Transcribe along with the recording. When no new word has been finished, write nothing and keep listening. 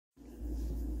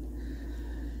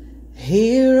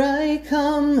Here I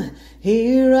come,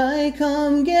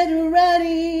 get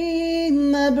ready,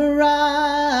 my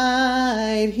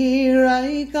bride. Here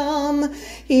I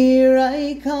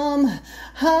come,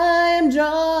 I am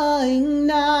drawing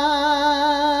nigh.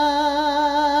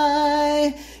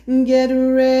 Get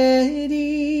ready,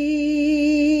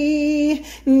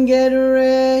 get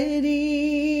ready,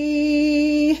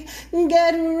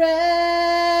 get ready.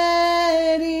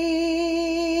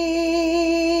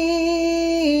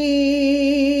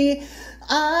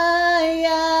 I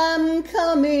am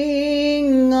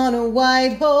coming on a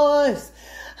white horse.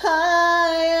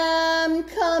 I am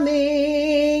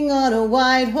coming on a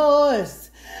white horse.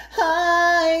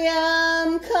 I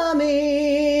am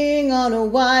coming on a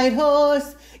white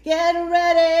horse. Get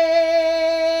ready.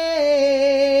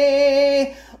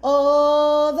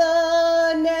 All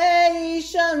the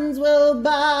nations will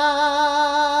bow.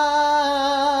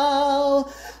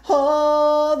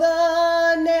 All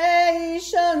the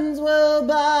nations will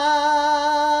bow.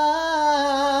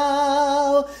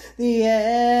 The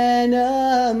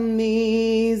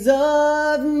enemies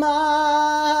of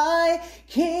my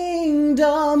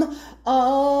kingdom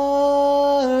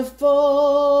are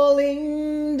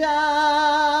falling down,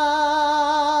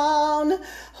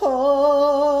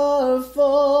 are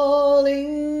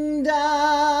falling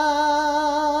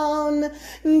down.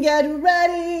 Get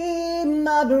ready,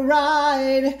 my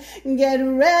bride, get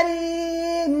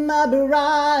ready, my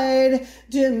bride,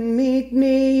 to meet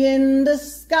me in the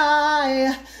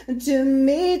sky, to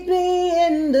meet me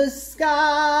in the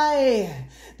sky.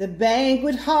 The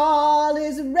banquet hall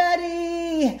is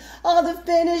ready. All the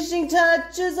finishing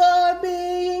touches are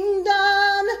being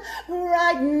done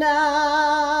right now.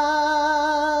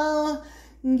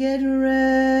 Get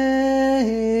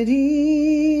ready.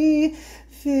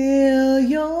 Fill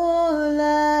your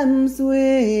lamps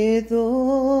with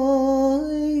oil.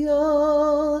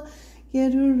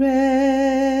 Get ready.